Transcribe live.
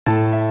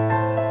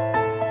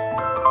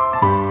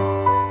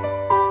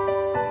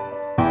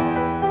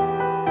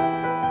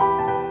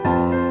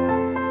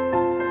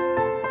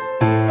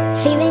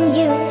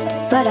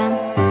but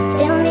I'm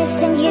still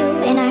missing you,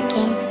 and I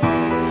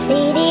can't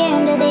see the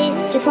end of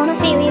this. Just wanna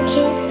feel your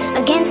kiss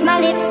against my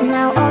lips, and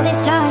now all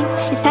this time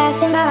is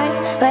passing by,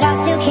 but I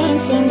still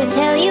can't seem to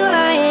tell you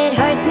why. It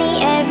hurts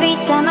me every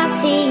time I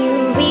see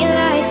you,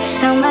 realize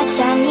how much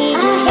I need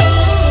you.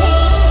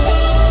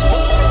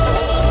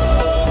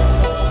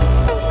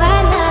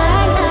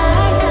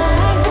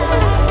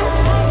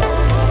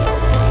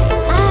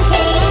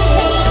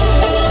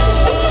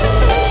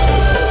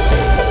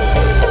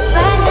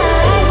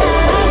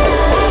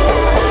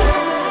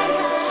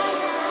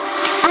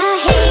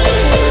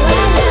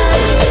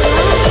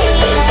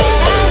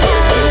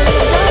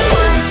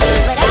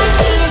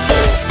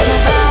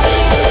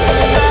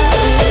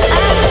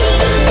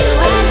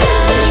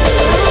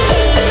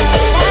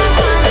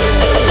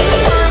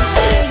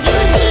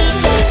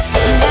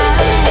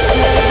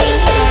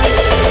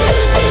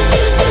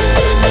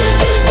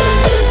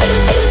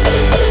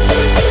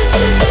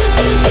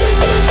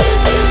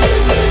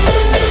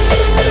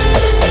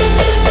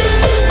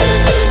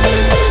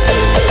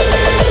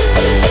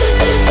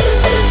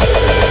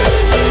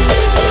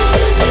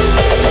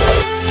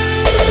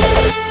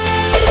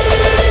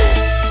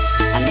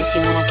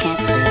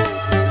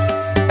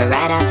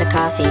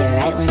 Coffee, or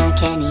right when I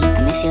can't eat.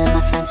 I miss you in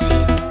my front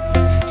seat.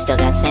 Still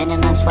got sand in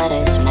my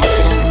sweaters from nights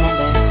we don't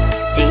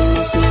remember. Do you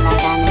miss me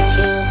like I miss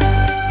you?